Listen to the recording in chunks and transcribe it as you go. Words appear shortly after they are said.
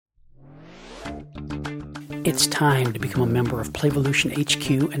It's time to become a member of Playvolution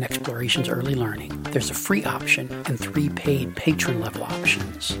HQ and Explorations Early Learning. There's a free option and 3 paid patron level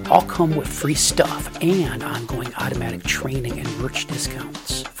options. All come with free stuff and ongoing automatic training and merch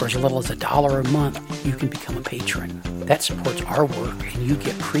discounts. For as little as $1 a month, you can become a patron. That supports our work and you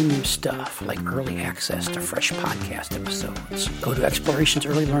get premium stuff like early access to fresh podcast episodes. Go to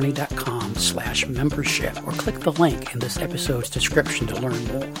explorationsearlylearning.com/membership or click the link in this episode's description to learn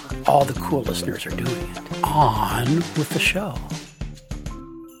more. All the cool listeners are doing it. On with the show.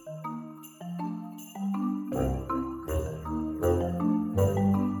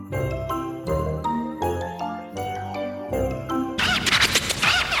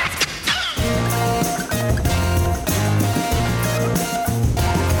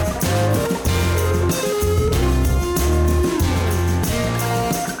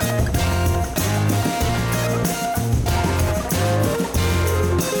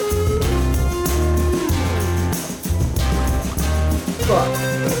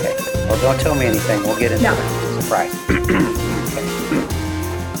 Don't tell me anything. We'll get into it. Surprise.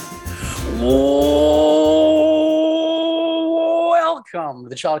 Welcome to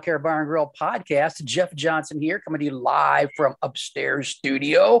the Child Care Bar and Grill podcast. Jeff Johnson here, coming to you live from upstairs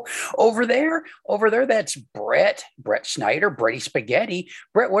studio. Over there, that's Brett Snyder, Bretty Spaghetti.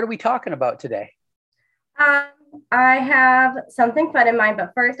 Brett, what are we talking about today? I have something fun in mind,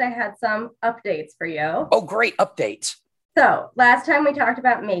 but first I had some updates for you. Oh, great updates. So last time we talked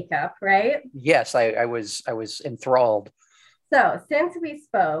about makeup, right? Yes, I was enthralled. So since we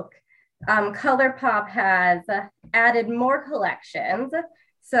spoke, ColourPop has added more collections.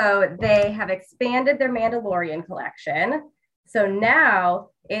 So they have expanded their Mandalorian collection. So now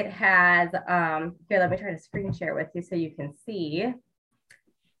it has, here, let me try to screen share with you so you can see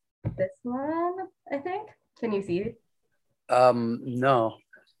this one, I think. Can you see? No.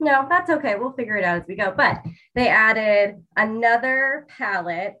 No, that's okay. We'll figure it out as we go. But they added another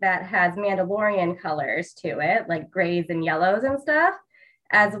palette that has Mandalorian colors to it, like grays and yellows and stuff,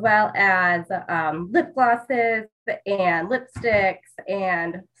 as well as lip glosses and lipsticks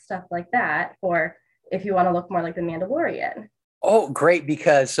and stuff like that for if you want to look more like the Mandalorian. Oh, great,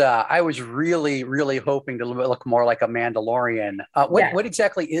 because I was really, really hoping to look more like a Mandalorian. What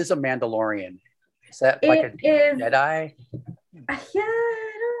exactly is a Mandalorian? Is that like a Jedi?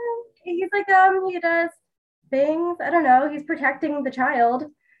 Yeah, he's like he does things. I don't know. He's protecting the child.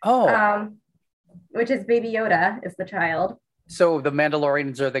 Oh, which is Baby Yoda is the child. So the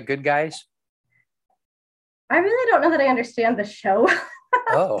Mandalorians are the good guys? I really don't know that I understand the show.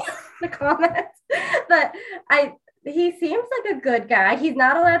 Oh, the comments, but he seems like a good guy. He's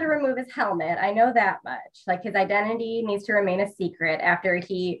not allowed to remove his helmet. I know that much. Like his identity needs to remain a secret after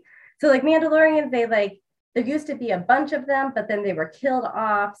so like Mandalorians, there used to be a bunch of them, but then they were killed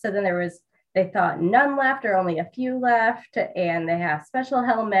off. So then they thought none left or only a few left, and they have special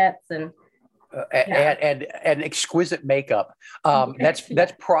helmets and exquisite makeup.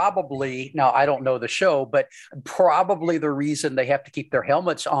 That's probably, now I don't know the show, but probably the reason they have to keep their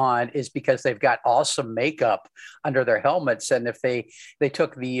helmets on is because they've got awesome makeup under their helmets. And if they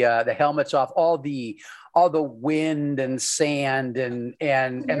took the helmets off, all the wind and sand and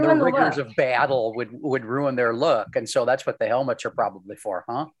the rigors of battle would ruin their look. And so that's what the helmets are probably for,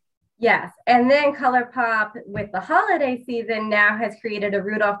 huh? Yes. And then ColourPop with the holiday season now has created a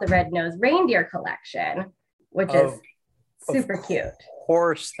Rudolph the Red-Nosed Reindeer collection, which is super cute. Of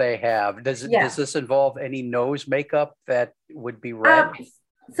course they have. Does this involve any nose makeup that would be red?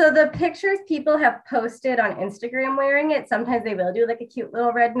 So the pictures people have posted on Instagram wearing it, sometimes they will do like a cute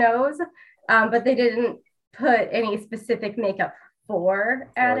little red nose, but they didn't put any specific makeup for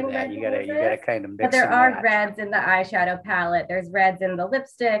adding red. You gotta kind of mix. But there are reds in the eyeshadow palette. There's reds in the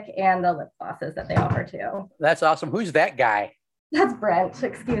lipstick and the lip glosses that they offer too. That's awesome. Who's that guy? That's Brent.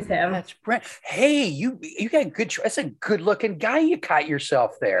 Excuse him. That's Brent. Hey, you got good. That's a good looking guy. You caught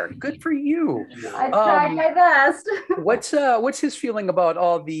yourself there. Good for you. I tried my best. What's his feeling about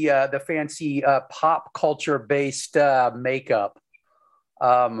all the fancy pop culture based makeup?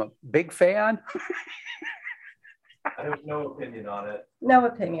 Big fan. I have no opinion on it. No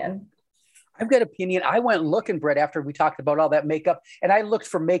opinion. I've got opinion. I went looking, Brett, after we talked about all that makeup, and I looked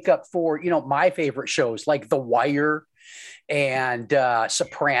for makeup for, my favorite shows like The Wire and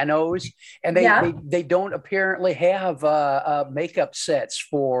Sopranos, and they don't apparently have makeup sets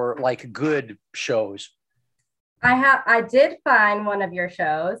for like good shows. I did find one of your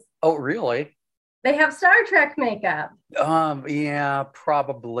shows. Oh, really? They have Star Trek makeup. Yeah,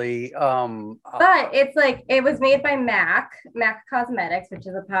 probably. But it's like it was made by MAC Cosmetics, which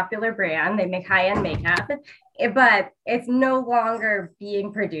is a popular brand. They make high-end makeup, but it's no longer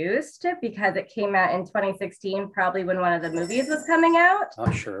being produced because it came out in 2016, probably when one of the movies was coming out.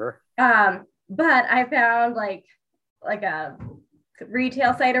 Oh, sure. But I found like a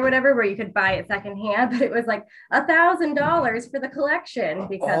retail site or whatever where you could buy it secondhand, but it was like $1,000 for the collection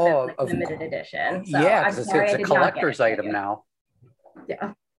because it's like limited edition. So yeah, because it's a collector's item now.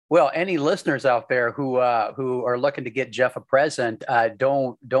 Yeah. Well, any listeners out there who are looking to get Jeff a present,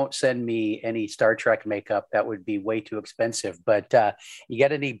 don't send me any Star Trek makeup. That would be way too expensive. But you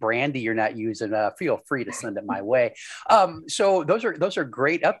got any brandy you're not using, feel free to send it my way. So those are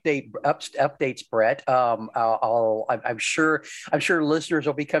great updates, Brett. I'm sure listeners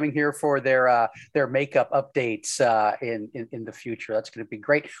will be coming here for their makeup updates in the future. That's going to be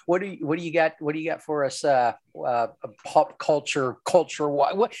great. What do you got for us? Pop culture.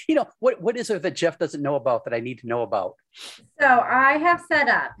 What is it that Jeff doesn't know about that I need to know about? So I have set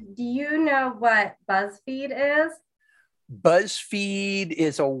up. Do you know what BuzzFeed is? BuzzFeed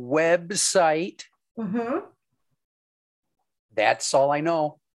is a website. Mm-hmm. That's all I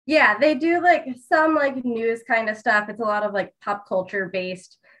know. Yeah, they do like some like news kind of stuff. It's a lot of like pop culture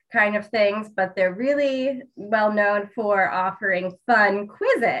based kind of things, but they're really well known for offering fun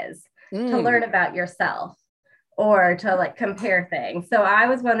quizzes to learn about yourself or to like compare things. So I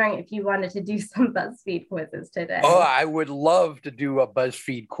was wondering if you wanted to do some BuzzFeed quizzes today. Oh, I would love to do a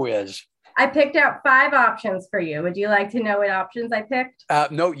BuzzFeed quiz. I picked out 5 options for you. Would you like to know what options I picked?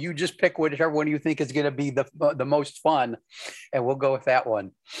 No, you just pick whichever one you think is going to be the most fun, and we'll go with that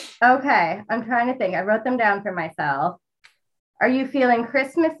one. Okay, I'm trying to think. I wrote them down for myself. Are you feeling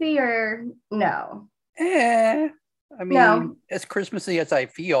Christmassy or no? I mean, as Christmassy as I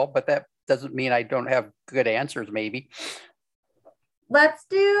feel, but that doesn't mean I don't have good answers, maybe. Let's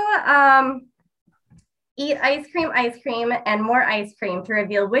do eat ice cream, and more ice cream to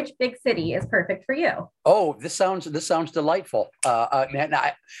reveal which big city is perfect for you. Oh, this sounds delightful. Has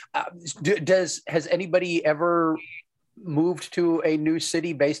anybody ever moved to a new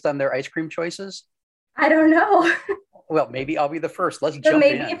city based on their ice cream choices? I don't know. Well, maybe I'll be the first. Let's jump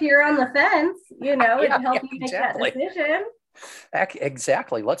maybe in. If you're on the fence, it'd help you make that decision.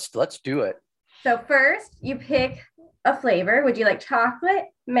 Exactly. Let's do it. So first, you pick a flavor. Would you like chocolate,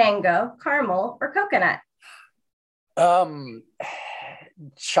 mango, caramel, or coconut?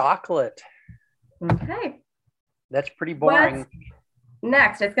 Chocolate. Okay. That's pretty boring.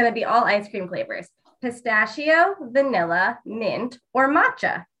 Next, it's going to be all ice cream flavors. Pistachio, vanilla, mint, or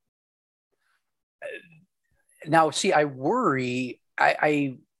matcha. Now, see, I worry.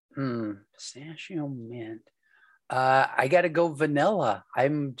 Pistachio, mint. I got to go vanilla.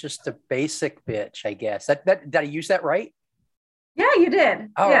 I'm just a basic bitch, I guess. Did I use that right? Yeah, you did.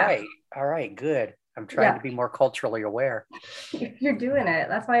 All right, good. I'm trying to be more culturally aware. You're doing it.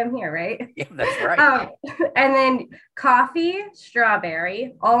 That's why I'm here, right? Yeah, that's right. And then coffee,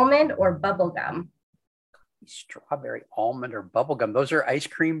 strawberry, almond, or bubblegum. Strawberry, almond, or bubblegum. Those are ice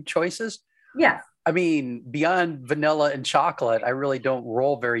cream choices? Yes. I mean, beyond vanilla and chocolate, I really don't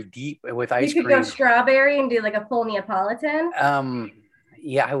roll very deep with ice cream. You could go strawberry and do like a full Neapolitan.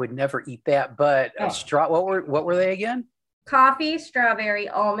 Yeah, I would never eat that. But what were they again? Coffee, strawberry,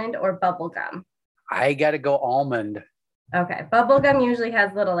 almond, or bubblegum. I got to go almond. Okay, bubblegum usually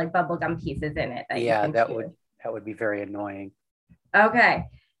has little like bubblegum pieces in it. That would be very annoying. Okay,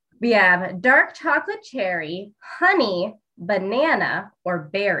 we have dark chocolate cherry, honey, banana, or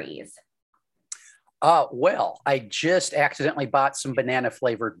berries. Well, I just accidentally bought some banana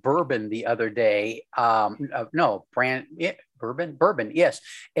flavored bourbon the other day. Bourbon, yes.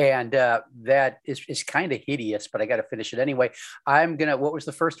 And that is kind of hideous, but I got to finish it anyway. What was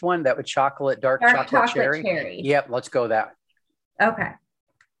the first one? That was dark chocolate cherry. Yep, let's go that. Okay.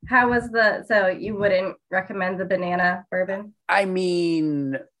 How was so you wouldn't recommend the banana bourbon? I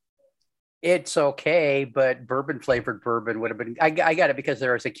mean, it's okay, but flavored bourbon would have been. I got it because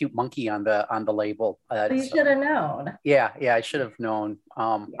there was a cute monkey on the label. You should have known. Yeah, I should have known.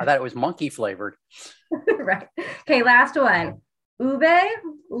 I thought it was monkey flavored. Right. Okay, last one. Ube,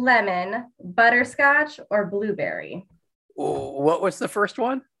 lemon, butterscotch, or blueberry. What was the first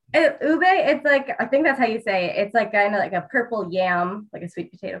one? Ube, it's like, I think that's how you say it. It's like kind of like a purple yam, like a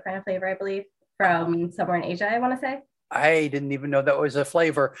sweet potato kind of flavor, I believe, from somewhere in Asia, I want to say. I didn't even know that was a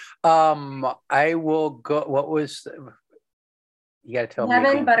flavor. I will go. What was? You got to tell me.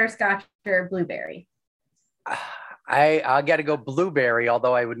 Lemon, butterscotch, or blueberry. I got to go blueberry,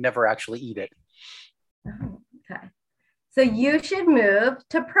 although I would never actually eat it. Oh, okay. So you should move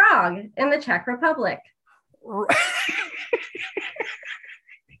to Prague in the Czech Republic.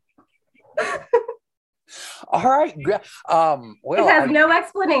 All right. Well, it has no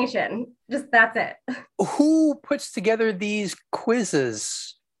explanation. Just that's it. Who puts together these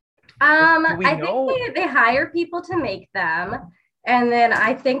quizzes? I think they hire people to make them. And then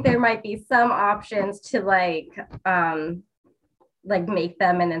I think there might be some options to like make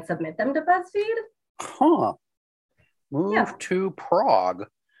them and then submit them to BuzzFeed. Huh. Move to Prague.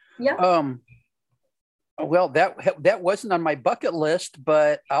 Yeah. Well, that wasn't on my bucket list,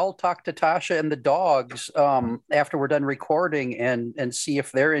 but I'll talk to Tasha and the dogs after we're done recording and see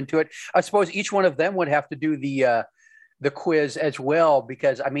if they're into it. I suppose each one of them would have to do the quiz as well,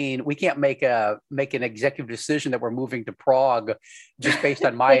 because I mean, we can't make an executive decision that we're moving to Prague just based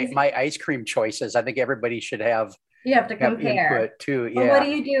on my ice cream choices. I think everybody should have. You have to compare input too. Yeah. Well, what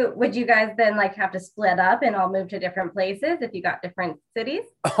do you do? Would you guys then like have to split up and all move to different places if you got different cities?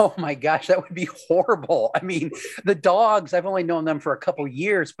 Oh my gosh, that would be horrible. I mean, the dogs, I've only known them for a couple of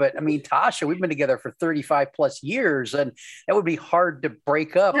years, but I mean, Tasha, we've been together for 35 plus years, and that would be hard to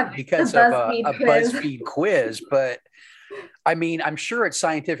break up because of a BuzzFeed quiz. But I mean, I'm sure it's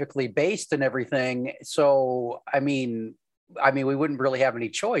scientifically based and everything. So, I mean, we wouldn't really have any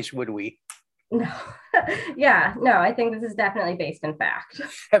choice, would we? No. Yeah, no, I think this is definitely based in fact.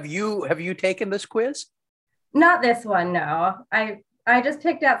 Have you taken this quiz? Not this one, no. I just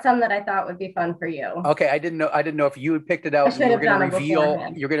picked out some that I thought would be fun for you. Okay, I didn't know if you had picked it out. You're going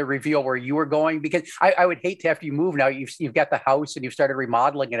to reveal where you were going, because I would hate to, after you move now, you've got the house and you've started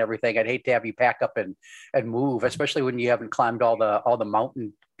remodeling and everything. I'd hate to have you pack up and move, especially when you haven't climbed all the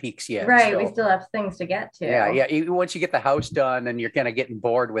mountain peaks yet. Right, so we still have things to get to. Yeah. Once you get the house done and you're kind of getting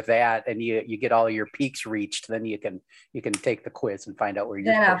bored with that, and you get all your peaks reached, then you can take the quiz and find out where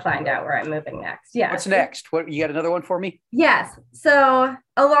you're. Then I'll find out where I'm moving next. Yeah. What's next? What, you got another one for me? Yes. So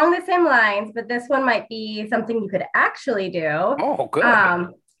along the same lines, but this one might be something you could actually do. Oh, good.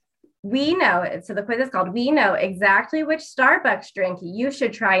 We know, so the quiz is called "We Know Exactly Which Starbucks Drink You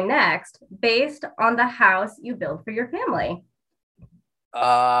Should Try Next" based on the house you build for your family.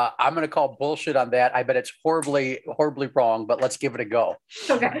 I'm going to call bullshit on that. I bet it's horribly, horribly wrong, but let's give it a go.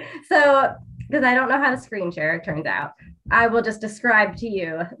 Okay. So, because I don't know how to screen share, it turns out, I will just describe to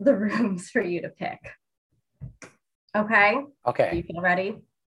you the rooms for you to pick. Okay. Okay. You feel ready?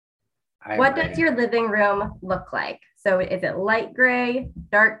 What does your living room look like? So is it light gray,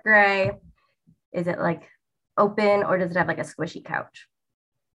 dark gray? Is it like open, or does it have like a squishy couch?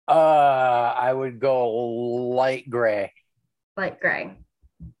 I would go light gray. Light gray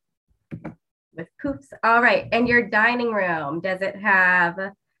with poofs. All right. And your dining room, does it have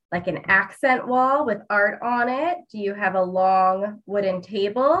like an accent wall with art on it? Do you have a long wooden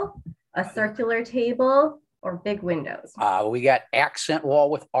table, a circular table, or big windows? We got accent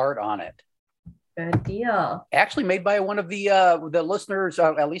wall with art on it. Good deal. Actually made by one of the listeners,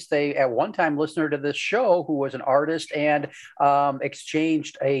 at least at one time listener to this show, who was an artist and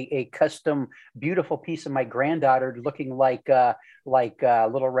exchanged a custom, beautiful piece of my granddaughter looking like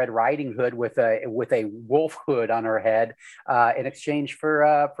Little Red Riding Hood with a wolf hood on her head in exchange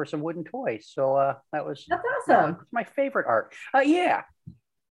for some wooden toys. So that's awesome. It's my favorite art. Yeah.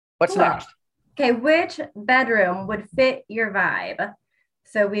 What's next? Okay, which bedroom would fit your vibe?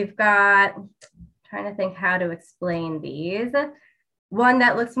 So we've got, trying to think how to explain these. One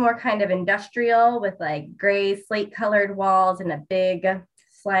that looks more kind of industrial with like gray slate colored walls and a big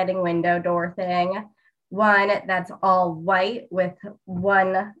sliding window door thing. One that's all white with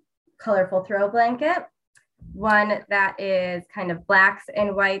one colorful throw blanket. One that is kind of blacks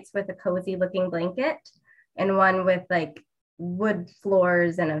and whites with a cozy looking blanket. And one with like wood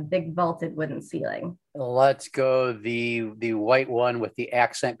floors and a big vaulted wooden ceiling. Let's go the white one with the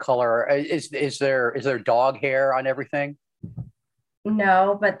accent color. Is there dog hair on everything?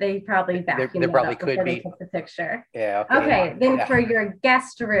 No, but they probably vacuum there probably could be. The picture. Yeah. Okay. Then for your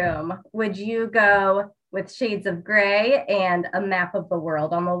guest room, would you go with shades of gray and a map of the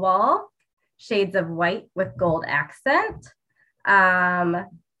world on the wall, shades of white with gold accent,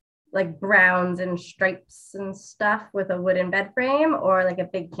 like browns and stripes and stuff with a wooden bed frame, or like a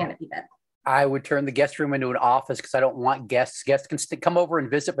big canopy bed? I would turn the guest room into an office because I don't want guests. Guests can come over and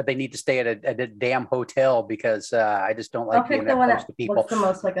visit, but they need to stay at a damn hotel because I just don't like being that close to people. Looks the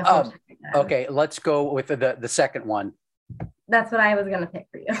most like a hotel. Okay, let's go with the second one. That's what I was going to pick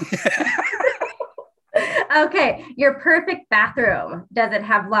for you. Okay, your perfect bathroom. Does it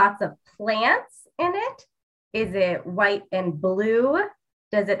have lots of plants in it? Is it white and blue?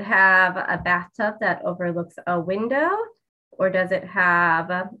 Does it have a bathtub that overlooks a window? Or does it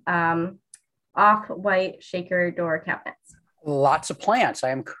have off-white shaker door cabinets. Lots of plants. I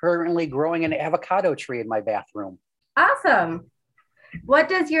am currently growing an avocado tree in my bathroom. Awesome. What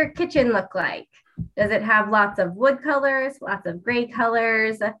does your kitchen look like? Does it have lots of wood colors, lots of gray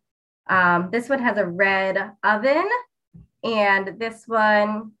colors? This one has a red oven, and this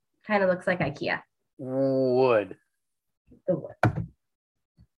one kind of looks like IKEA. Wood. The wood.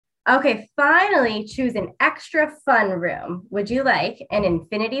 Okay, finally choose an extra fun room. Would you like an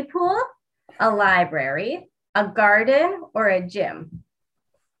infinity pool, a library, a garden, or a gym?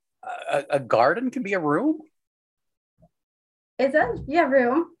 A garden can be a room? Is a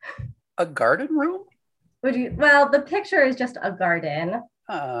room. A garden room? Well, the picture is just a garden.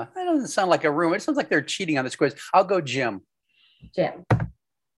 That doesn't sound like a room. It sounds like they're cheating on this quiz. I'll go gym. Gym. Okay.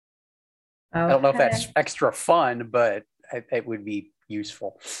 I don't know if that's extra fun, but it would be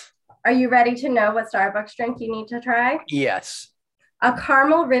useful. Are you ready to know what Starbucks drink you need to try? Yes. A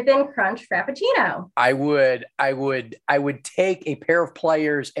caramel ribbon crunch frappuccino. I would take a pair of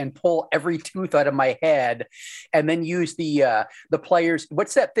pliers and pull every tooth out of my head, and then use the pliers.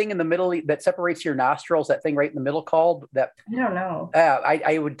 What's that thing in the middle that separates your nostrils? That thing right in the middle called that? I don't know.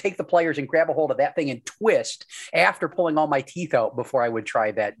 I would take the pliers and grab a hold of that thing and twist after pulling all my teeth out before I would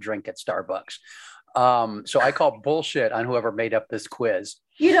try that drink at Starbucks. So I call bullshit on whoever made up this quiz.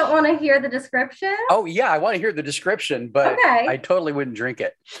 You don't want to hear the description? Oh, yeah, I want to hear the description, but okay. I totally wouldn't drink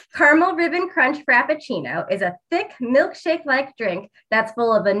it. Caramel Ribbon Crunch Frappuccino is a thick milkshake-like drink that's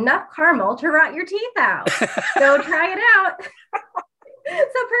full of enough caramel to rot your teeth out. So try it out.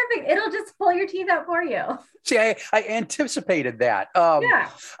 So perfect. It'll just pull your teeth out for you. See, I anticipated that. Yeah,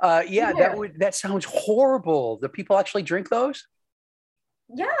 that sounds horrible. Do people actually drink those?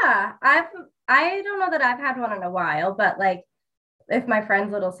 Yeah, I don't know that I've had one in a while, but like, if my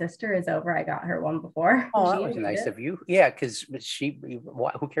friend's little sister is over, I got her one before. Oh, that was nice of you. Yeah, because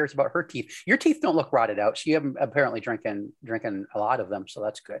who cares about her teeth? Your teeth don't look rotted out. She apparently drinking a lot of them, so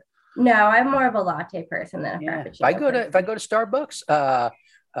that's good. No, I'm more of a latte person than a frappuccino. If I go to Starbucks,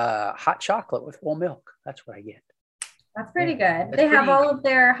 hot chocolate with whole milk. That's what I get. That's pretty good. They have all of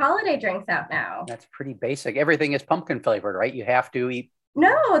their holiday drinks out now. That's pretty basic. Everything is pumpkin flavored, right? You have to eat.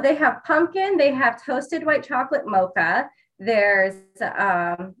 No, they have pumpkin. They have toasted white chocolate mocha. There's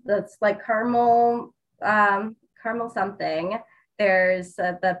that's like caramel something. There's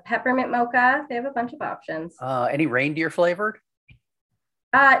the peppermint mocha. They have a bunch of options. Any reindeer flavored?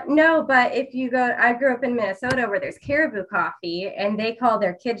 No, but if you go, I grew up in Minnesota where there's Caribou Coffee, and they call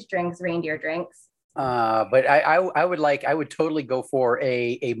their kids' drinks reindeer drinks. But I would totally go for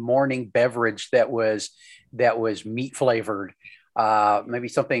a morning beverage that was meat flavored. Maybe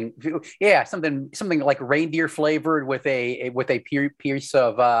something like reindeer flavored with a piece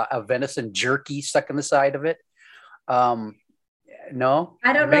of venison jerky stuck in the side of it. No,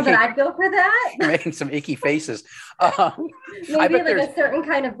 I don't know that I'd go for that. You're making some icky faces. Maybe like a certain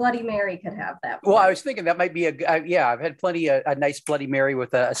kind of Bloody Mary could have that. Well, I was thinking that might be I've had plenty a nice Bloody Mary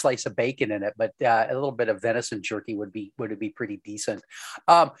with a slice of bacon in it, but a little bit of venison jerky would be pretty decent.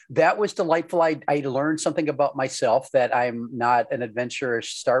 That was delightful. I learned something about myself, that I'm not an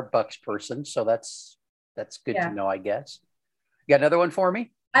adventurous Starbucks person, so that's good to know, I guess. You got another one for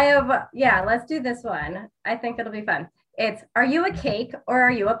me? I have, let's do this one. I think it'll be fun. It's, are you a cake or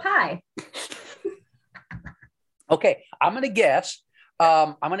are you a pie? Okay, I'm gonna guess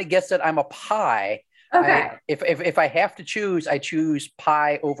that I'm a pie. Okay. If I have to choose, I choose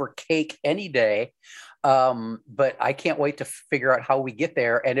pie over cake any day. But I can't wait to figure out how we get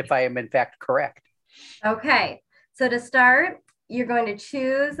there and if I am in fact correct. Okay, so to start, you're going to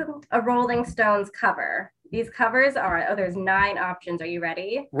choose a Rolling Stones cover. These covers are, there's 9 options. Are you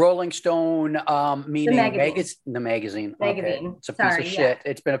ready? Rolling Stone, meaning the magazine. Okay. It's a piece of shit.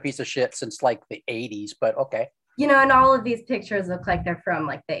 It's been a piece of shit since like the 80s, but okay. You know, and all of these pictures look like they're from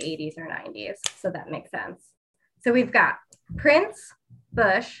like the 80s or 90s. So that makes sense. So we've got Prince,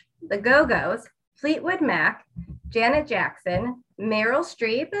 Bush, the Go-Go's, Fleetwood Mac, Janet Jackson, Meryl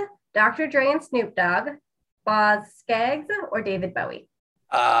Streep, Dr. Dre and Snoop Dogg, Boz Scaggs, or David Bowie.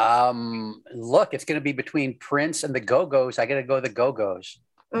 Look, it's going to be between Prince and the Go-Go's. I got to go the Go-Go's.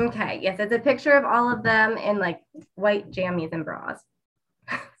 Okay. Yes, it's a picture of all of them in like white jammies and bras.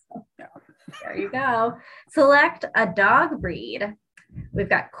 Yeah. There you go. Select a dog breed. We've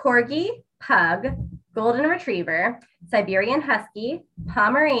got Corgi, Pug, Golden Retriever, Siberian Husky,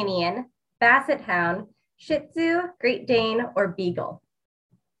 Pomeranian, Basset Hound, Shih Tzu, Great Dane, or Beagle.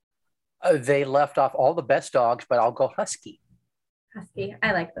 They left off all the best dogs, but I'll go Husky. Husky.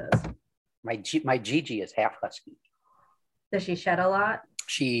 I like those. My Gigi is half Husky. Does she shed a lot?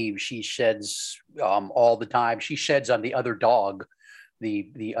 She sheds all the time. She sheds on the other dog,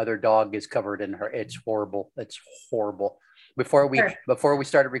 the other dog is covered in her. It's horrible. It's horrible. Before we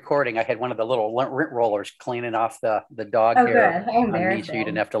started recording, I had one of the little lint rollers cleaning off the dog hair on me, so you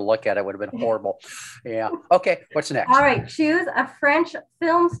didn't have to look at it. It would have been horrible. Yeah. Okay. What's next? All right. Choose a French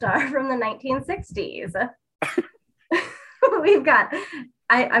film star from the 1960s. We've got.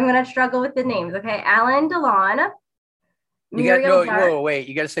 I'm going to struggle with the names. Okay, Alain Delon. You got no. Whoa, wait.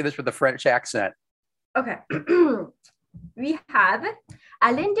 You got to say this with a French accent. Okay. We have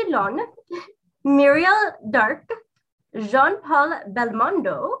Alain Delon, Muriel Darc, Jean-Paul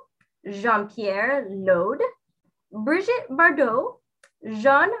Belmondo, Jean-Pierre Laude, Brigitte Bardot,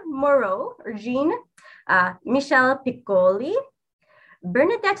 Jean Moreau, or Jean, Michel Piccoli,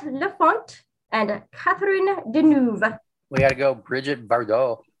 Bernadette Lafont, and Catherine Deneuve. We got to go Brigitte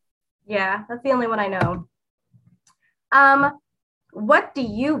Bardot. Yeah, that's the only one I know. What do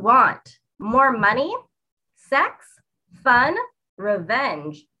you want? More money, sex, fun,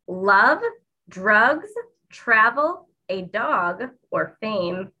 revenge, love, drugs, travel, a dog, or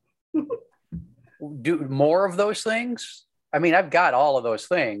fame? Do more of those things? I mean, I've got all of those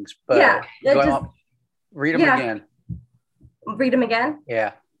things, but read them again. Read them again?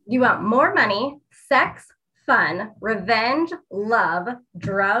 Yeah. You want more money, sex, fun, revenge, love,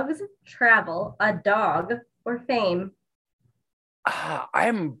 drugs, travel, a dog, or fame?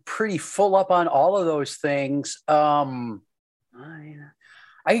 I'm pretty full up on all of those things. I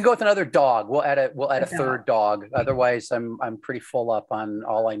can go with another dog. We'll add a third dog. Otherwise, I'm pretty full up on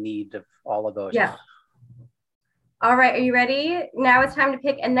all I need of all of those. Yeah. All right. Are you ready? Now it's time to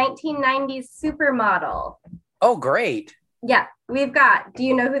pick a 1990s supermodel. Oh, great. Yeah. We've got, do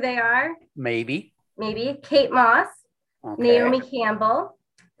you know who they are? Maybe. Kate Moss, okay. Naomi Campbell,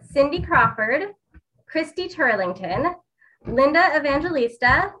 Cindy Crawford, Christy Turlington, Linda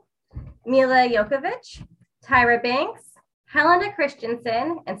Evangelista, Mila Jokovic, Tyra Banks, Helena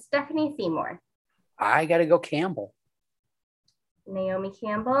Christensen, and Stephanie Seymour. I got to go Campbell. Naomi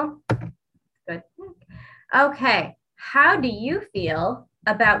Campbell. Good. Okay. How do you feel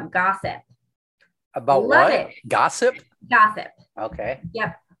about gossip? About Love what? It. Gossip? Gossip. Okay.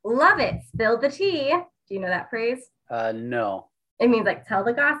 Yep. Love it. Spill the tea. Do you know that phrase? No. It means like tell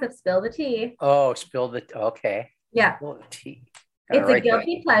the gossip, spill the tea. Oh, okay. Yeah. Spill the tea. It's a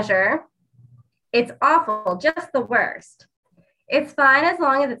guilty pleasure. It's awful, just the worst. It's fine as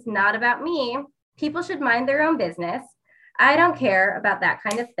long as it's not about me. People should mind their own business. I don't care about that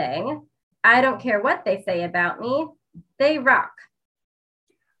kind of thing. I don't care what they say about me. They rock.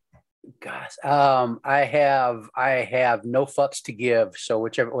 Gosh, I have no fucks to give. So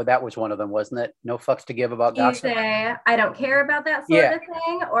that was one of them, wasn't it? No fucks to give about gossip. You say I don't care about that sort of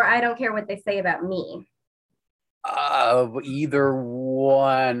thing, or I don't care what they say about me. Either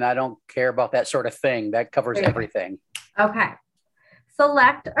one. I don't care about that sort of thing. That covers everything. Okay.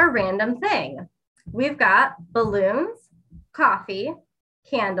 Select a random thing. We've got balloons, coffee,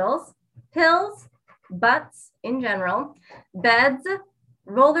 candles, pills, butts in general, beds,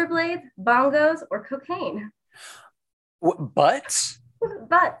 rollerblades, bongos, or cocaine. Butts?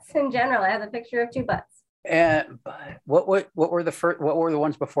 Butts in general. I have a picture of 2 butts. And what were the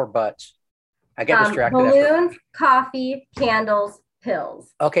ones before butts? I got distracted. Balloons, coffee, candles,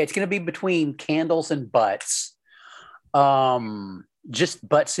 pills. Okay, it's going to be between candles and butts. Just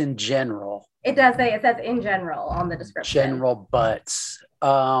butts in general. It does say, it says in general on the description. General butts.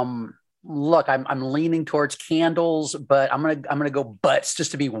 Look, I'm leaning towards candles, but I'm gonna go butts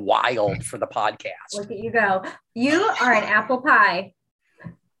just to be wild for the podcast. Look at you go. You are an apple pie.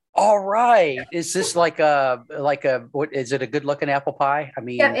 All right. Is this like a what is it, a good looking apple pie? I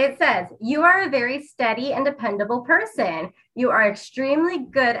mean, yeah, it says you are a very steady and dependable person. You are extremely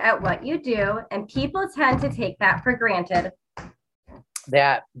good at what you do, and people tend to take that for granted.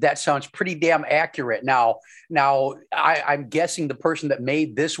 That sounds pretty damn accurate. Now I'm guessing the person that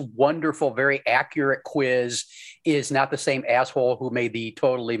made this wonderful, very accurate quiz is not the same asshole who made the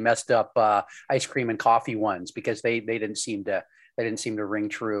totally messed up ice cream and coffee ones, because they didn't seem to ring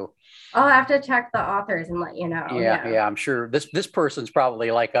true. I'll have to check the authors and let you know. Yeah, I'm sure this person's probably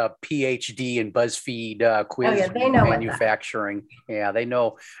like a PhD in BuzzFeed quiz manufacturing. Yeah, they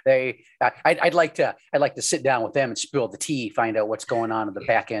know. I'd like to sit down with them and spill the tea, find out what's going on in the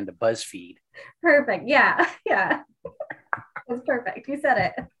back end of BuzzFeed. Perfect. Yeah. That's perfect. You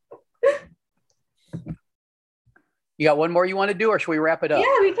said it. You got one more you want to do, or should we wrap it up?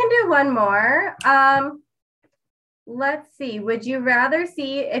 Yeah, we can do one more. Let's see. Would you rather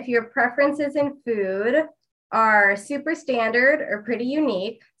see if your preferences in food are super standard or pretty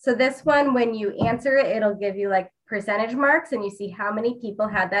unique? So this one, when you answer it, it'll give you like percentage marks and you see how many people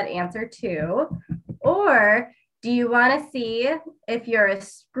had that answer too. Or Do you want to see if you're a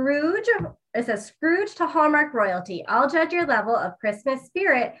Scrooge? It says Scrooge to Hallmark royalty. I'll judge your level of Christmas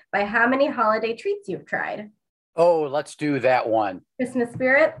spirit by how many holiday treats you've tried. Oh, let's do that one. Christmas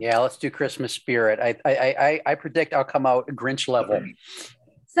spirit? Yeah, let's do Christmas spirit. I predict I'll come out Grinch level.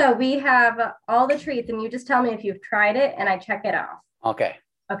 So we have all the treats, and you just tell me if you've tried it, and I check it off. Okay.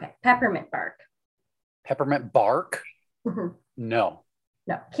 Okay. Peppermint bark. Peppermint bark? Mhm. No.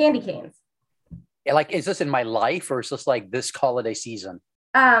 No. Candy canes. Like, is this in my life, or is this like this holiday season?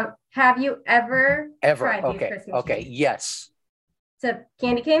 Have you ever tried these Okay. Christmas Okay. treats? Yes. So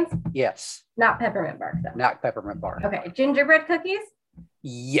candy canes? Yes. Not peppermint bark, though. Not peppermint bark. Okay. Gingerbread cookies?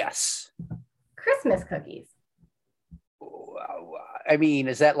 Yes. Christmas cookies. I mean,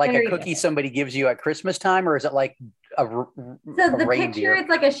 is that like Very a cookie good. somebody gives you at Christmas time, or is it like a So the reindeer? picture, it's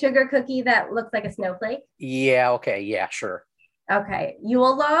like a sugar cookie that looks like a snowflake. Yeah. Okay. Yeah. Sure. Okay.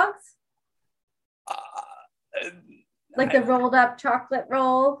 Yule logs? Like the rolled up chocolate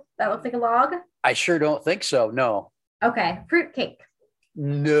roll that looks like a log? I sure don't think so. No. Okay. Fruit cake?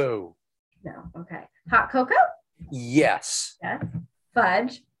 No. No. Okay. Hot cocoa? Yes. Yes.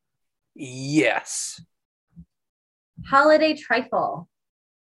 Fudge? Yes. Holiday trifle?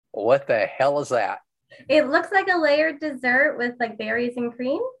 What the hell is that? It looks like a layered dessert with like berries and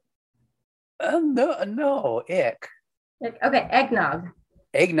cream. No, ick. Like, okay, eggnog.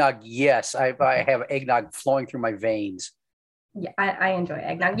 Eggnog, yes. I have eggnog flowing through my veins. Yeah, I enjoy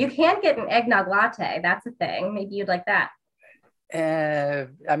eggnog. You can get an eggnog latte. That's a thing. Maybe you'd like that.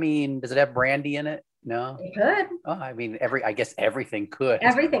 I mean, does it have brandy in it? No. It could. Oh, I mean, I guess everything could.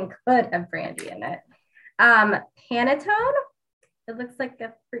 Everything could have brandy in it. Panettone. It looks like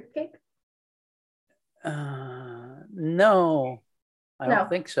a fruitcake. No, I No. don't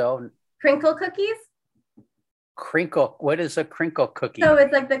think so. Crinkle cookies. Crinkle. What is a crinkle cookie? So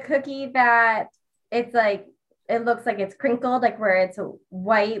it's like the cookie that it's like, it looks like it's crinkled, like where it's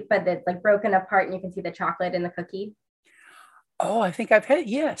white, but it's like broken apart and you can see the chocolate in the cookie. Oh, I think I've had,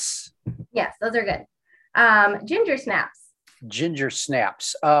 yes. Yes, those are good. Ginger snaps. Ginger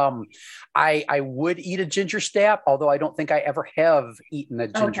snaps. I would eat a ginger snap, although I don't think I ever have eaten a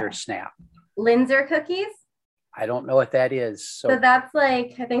ginger Okay. snap. Linzer cookies. I don't know what that is. So that's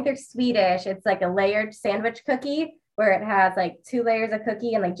like, I think they're Swedish. It's like a layered sandwich cookie where it has like 2 layers of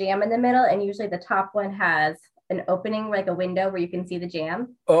cookie and like jam in the middle. And usually the top one has an opening, like a window where you can see the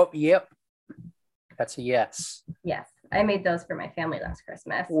jam. Oh, yep. That's a yes. Yes. I made those for my family last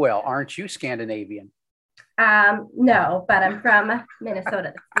Christmas. Well, aren't you Scandinavian? No, but I'm from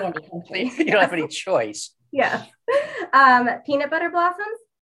Minnesota, the Sandy country. You don't have any choice. Yeah. Peanut butter blossoms.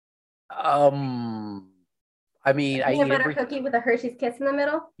 I mean, I Peanut eat butter cookie with a Hershey's Kiss in the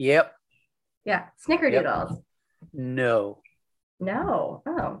middle. Yep. Yeah. Snickerdoodles. No. No.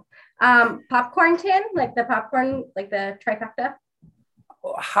 Oh. Popcorn tin, like the popcorn, like the trifecta.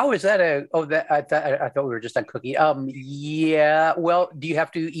 How is that I thought we were just on cookie. Yeah. Well, do you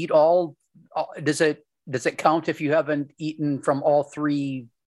have to eat all? Does it count if you haven't eaten from all 3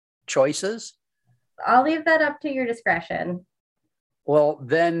 choices? I'll leave that up to your discretion. Well,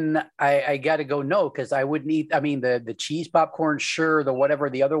 then I got to go no, because I wouldn't eat. I mean, the cheese popcorn, sure. The whatever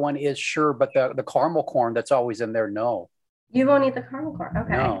the other one is, sure. But the caramel corn that's always in there, no. You won't eat the caramel corn.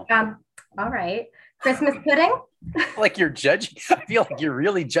 Okay. No. All right. Christmas pudding. Like you're judging. I feel like you're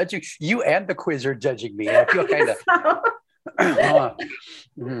really judging. You and the quiz are judging me. I feel kind of.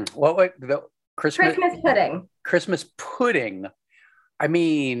 What the Christmas pudding. Christmas pudding. I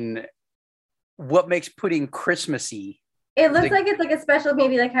mean, what makes pudding Christmassy? It looks like it's like a special,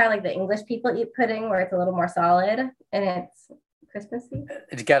 maybe like how like the English people eat pudding, where it's a little more solid and it's Christmassy.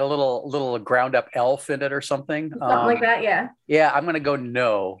 It's got a little ground up elf in it or something. Something like that, yeah. Yeah, I'm gonna go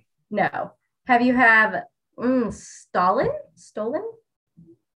no. No. Have you have Stolen? Stolen?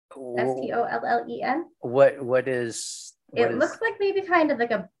 Stollen? What is? It looks like maybe kind of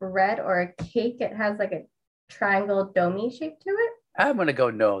like a bread or a cake. It has like a triangle domey shape to it. I'm gonna go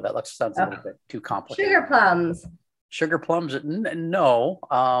no. That sounds a little bit too complicated. Sugar plums. Sugar plums? No.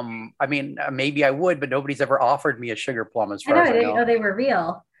 I mean, maybe I would, but nobody's ever offered me a sugar plum as far as I didn't know. know they were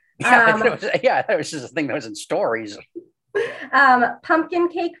real. Yeah, that was just a thing that was in stories. Pumpkin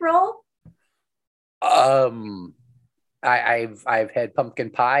cake roll. I've had pumpkin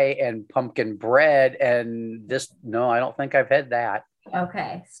pie and pumpkin bread, and no, I don't think I've had that.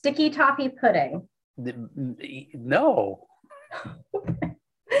 Okay. Sticky toffee pudding. No.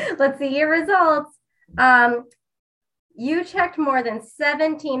 Let's see your results. You checked more than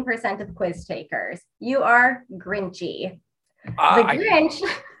 17% of quiz takers. You are Grinchy. The Grinch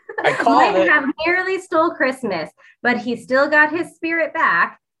I might have nearly stole Christmas, but he still got his spirit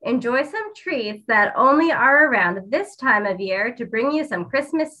back enjoy some treats that only are around this time of year to bring you some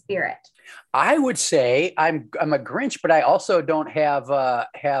Christmas spirit. I would say I'm a Grinch, but I also don't have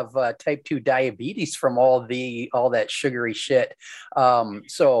type 2 diabetes from all that sugary shit.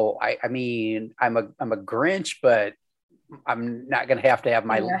 So I mean I'm a Grinch, but I'm not going to have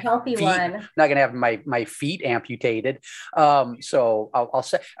my healthy feet, one. not going to have my feet amputated. So I'll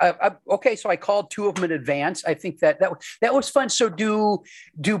say, okay. So I called two of them in advance. I think that was fun. So do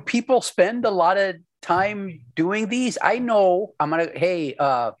people spend a lot of time doing these? I know hey,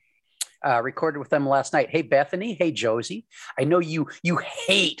 recorded with them last night. Hey, Bethany. Hey, Josie. I know you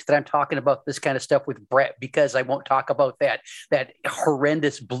hate that I'm talking about this kind of stuff with Brett because I won't talk about that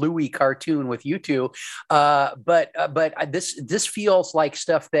horrendous Bluey cartoon with you two. But this feels like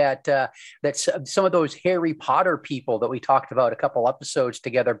stuff that some of those Harry Potter people that we talked about a couple episodes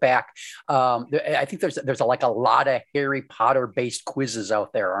together back. I think there's a lot of Harry Potter based quizzes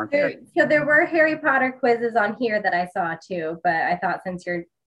out there, aren't there? So there were Harry Potter quizzes on here that I saw too, but I thought since you're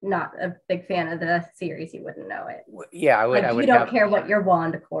not a big fan of the series, you wouldn't know it. Yeah, I would. You don't care what your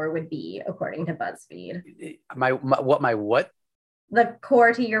wand core would be, according to BuzzFeed. What? The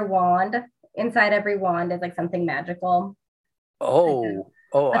core to your wand. Inside every wand is like something magical.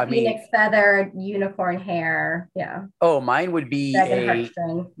 A phoenix feather, unicorn hair. Yeah. Oh, mine would be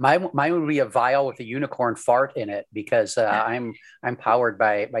mine would be a vial with a unicorn fart in it because I'm powered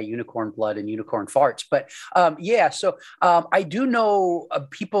by unicorn blood and unicorn farts. But yeah, so I do know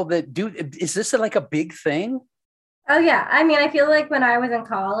people that do. Is this like a big thing? Oh yeah, I mean, I feel like when I was in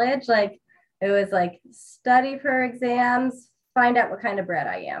college, like it was like study for exams, find out what kind of bread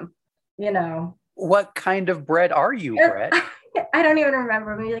I am. You know. What kind of bread are you, Brett? I don't even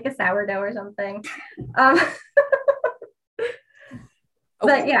remember, maybe like a sourdough or something. But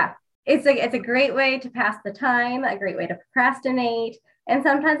yeah, it's a great way to pass the time, a great way to procrastinate. And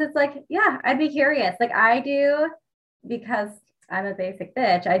sometimes it's like, yeah, I'd be curious. Like I do, because I'm a basic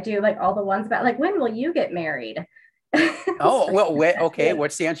bitch. I do like all the ones about like, when will you get married? Oh, well, okay.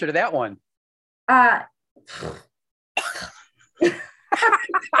 What's the answer to that one?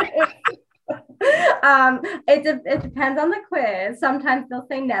 It depends on the quiz. Sometimes they'll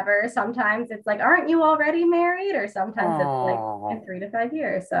say never. Sometimes it's like, aren't you already married? Or sometimes it's like in 3 to 5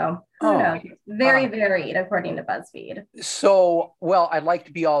 years. So who knows? Very varied according to BuzzFeed. So, well, I'd like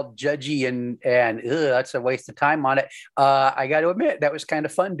to be all judgy and that's a waste of time on it. I got to admit that was kind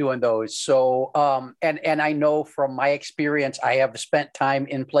of fun doing those. So, and I know from my experience, I have spent time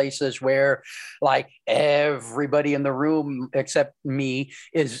in places where like everybody in the room except me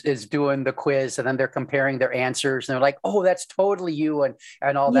is doing the quiz, and then they're comparing their answers and they're like, oh, that's totally you and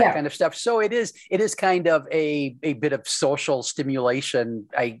all that kind of stuff. So it is kind of a bit of social stimulation,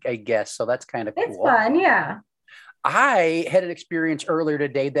 I guess. So that's kind of cool. It's fun. Yeah. I had an experience earlier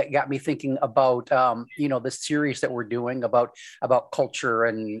today that got me thinking about, the series that we're doing about culture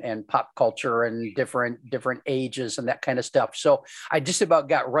and pop culture and different ages and that kind of stuff. So I just about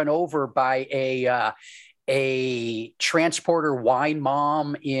got run over by a transporter wine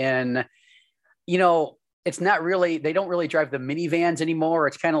mom in, it's not really, they don't really drive the minivans anymore.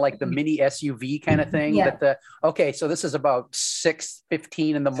 It's kind of like the mini SUV kind of thing. Yeah. But so this is about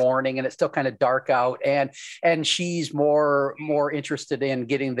 6:15 in the morning and it's still kind of dark out. And she's more interested in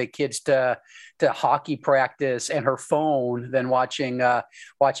getting the kids to hockey practice and her phone than watching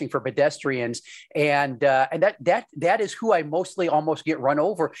for pedestrians. And that is who I mostly almost get run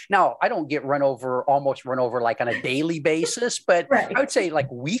over. Now, I don't get almost run over like on a daily basis, but right. I would say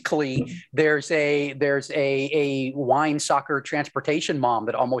like weekly, there's a wine soccer transportation mom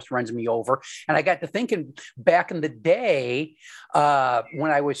that almost runs me over. And I got to thinking back in the day,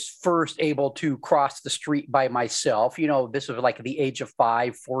 when I was first able to cross the street by myself, this was like the age of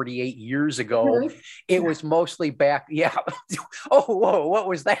 48 years ago. Mm-hmm. It was mostly back. Yeah. Oh, whoa. What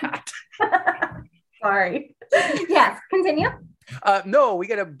was that? Sorry. Yes. Continue. No, we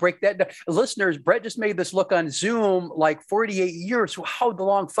got to break that down. Listeners, Brett just made this look on Zoom like 48 years. How the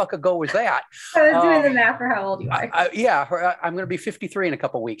long fuck ago was that? I was doing the math for how old you are. I'm going to be 53 in a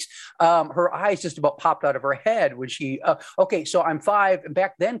couple of weeks. Her eyes just about popped out of her head when she, so I'm 5.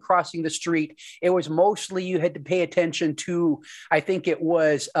 Back then crossing the street, it was mostly you had to pay attention to, I think it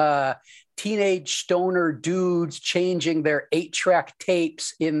was, teenage stoner dudes changing their 8-track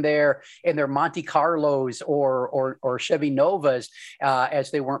tapes in their Monte Carlos or Chevy Novas as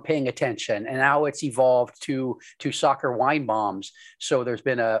they weren't paying attention. And now it's evolved to soccer wine moms. So there's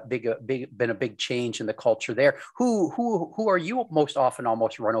been a big change in the culture there. Who are you most often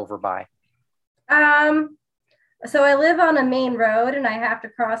almost run over by? So I live on a main road and I have to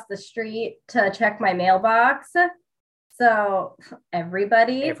cross the street to check my mailbox. So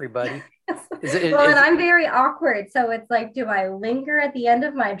everybody. Everybody. Well, and I'm very awkward. So it's like, do I linger at the end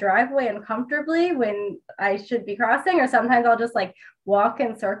of my driveway uncomfortably when I should be crossing? Or sometimes I'll just like walk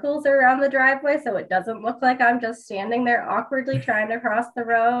in circles around the driveway so it doesn't look like I'm just standing there awkwardly trying to cross the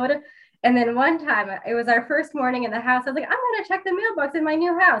road. And then one time, it was our first morning in the house. I was like, I'm going to check the mailbox in my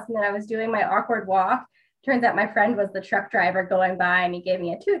new house. And then I was doing my awkward walk. Turns out my friend was the truck driver going by and he gave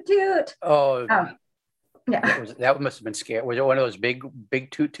me a toot toot. Oh, yeah. That must have been scary. Was it one of those big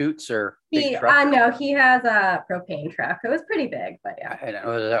toot toots or big truck? No, he has a propane truck. It was pretty big, but yeah. I don't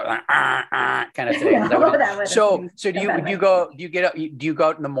know, it was that, kind of thing. No, so do you go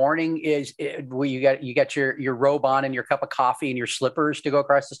out in the morning? Will you got your robe on and your cup of coffee and your slippers to go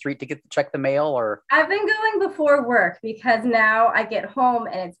across the street to check the mail? Or I've been going before work because now I get home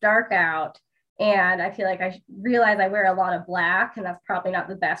and it's dark out. And I feel like I realize I wear a lot of black, and that's probably not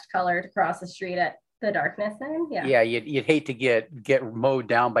the best color to cross the street at the darkness in. Yeah, you'd hate to get mowed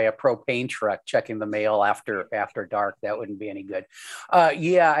down by a propane truck checking the mail after dark. That wouldn't be any good.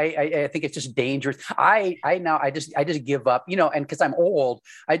 I think it's just dangerous. I just give up, and because I'm old,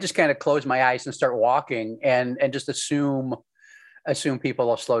 I just kind of close my eyes and start walking and just assume people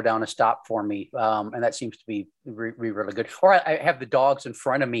will slow down and stop for me. And that seems to be really good. Or I have the dogs in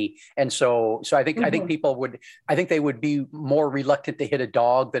front of me. And so I think, I think they would be more reluctant to hit a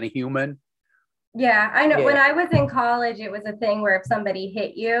dog than a human. Yeah, I know. Yeah. When I was in college, it was a thing where if somebody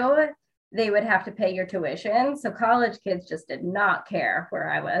hit you, they would have to pay your tuition. So college kids just did not care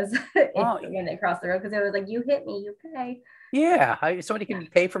where I was when they crossed the road, because it was like, you hit me, you pay. Yeah, somebody can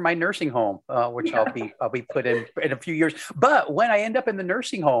pay for my nursing home, which I'll be put in a few years. But when I end up in the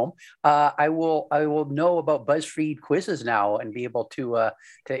nursing home, I will know about BuzzFeed quizzes now and be able to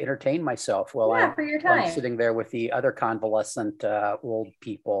entertain myself while I'm sitting there with the other convalescent old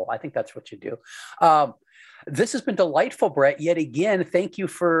people. I think that's what you do. This has been delightful, Brett. Yet again, thank you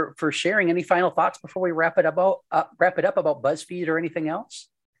for sharing. Any final thoughts before we wrap it up about BuzzFeed or anything else?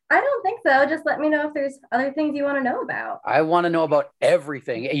 I don't think so. Just let me know if there's other things you want to know about. I want to know about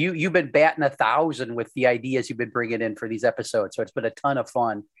everything. You've been batting 1,000 with the ideas you've been bringing in for these episodes, so it's been a ton of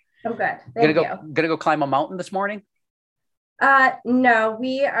fun. Oh, good. Thank you. Gonna go climb a mountain this morning? No,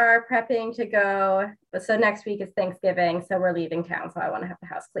 we are prepping to go. So next week is Thanksgiving, so we're leaving town. So I want to have the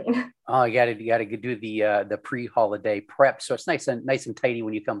house clean. Oh, you gotta do the pre-holiday prep, so it's nice and tidy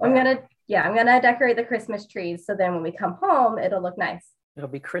when you come back. I'm gonna decorate the Christmas trees, so then when we come home, it'll look nice. It'll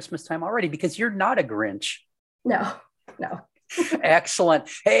be Christmas time already because you're not a Grinch. No. Excellent.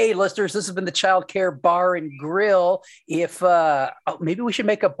 Hey, listeners, this has been the Child Care Bar and Grill. If maybe we should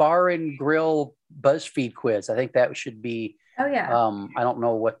make a bar and grill BuzzFeed quiz. I think that should be. Oh yeah. I don't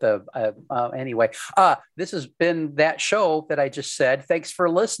know what anyway. This has been that show that I just said. Thanks for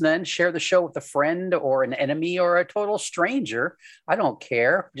listening. Share the show with a friend or an enemy or a total stranger. I don't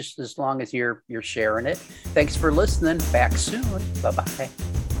care, just as long as you're sharing it. Thanks for listening. Back soon. Bye-bye.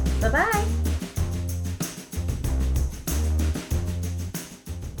 Bye-bye.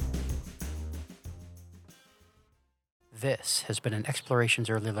 This has been an Explorations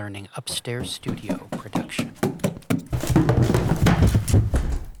Early Learning Upstairs Studio production.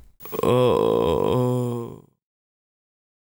 Oh.